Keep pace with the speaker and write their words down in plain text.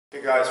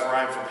Hey guys,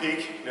 Ryan from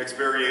Peak. Next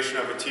variation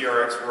of a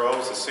TRX row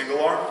is a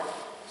single arm.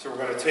 So we're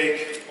going to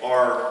take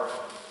our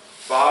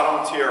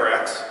bottom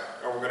TRX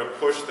and we're going to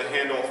push the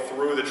handle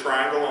through the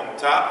triangle on the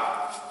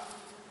top.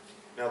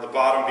 Now the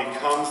bottom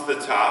becomes the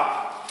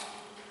top,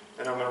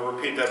 and I'm going to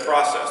repeat that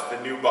process.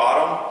 The new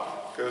bottom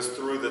goes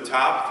through the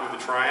top, through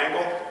the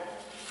triangle,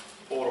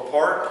 pull it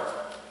apart.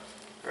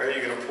 All right,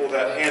 you're going to pull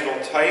that handle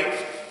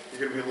tight.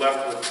 You're going to be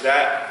left with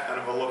that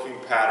kind of a looking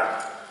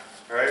pattern.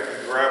 All right,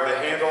 we grab the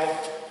handle,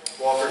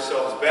 walk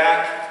ourselves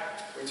back.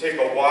 We take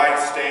a wide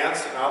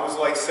stance, and I always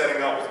like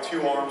setting up with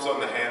two arms on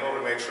the handle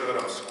to make sure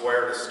that I'm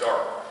square to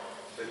start.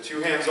 So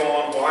two hands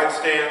on, wide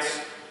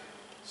stance,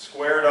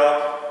 squared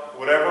up.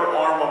 Whatever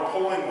arm I'm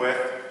pulling with,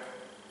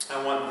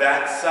 I want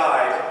that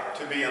side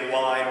to be in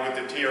line with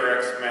the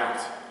TRX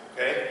mount.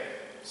 Okay?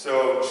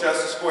 So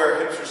chest is square,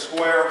 hips are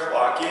square,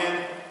 lock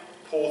in,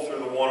 pull through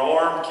the one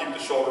arm, keep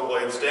the shoulder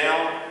blades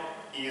down,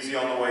 easy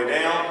on the way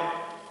down,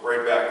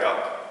 right back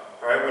up.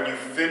 Alright, when you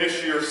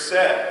finish your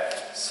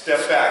set,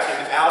 step back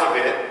and out of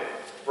it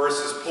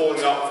versus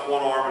pulling up with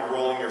one arm and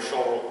rolling your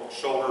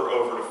shoulder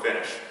over to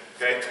finish.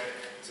 Okay?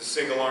 It's a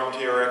single arm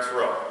TRX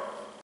row.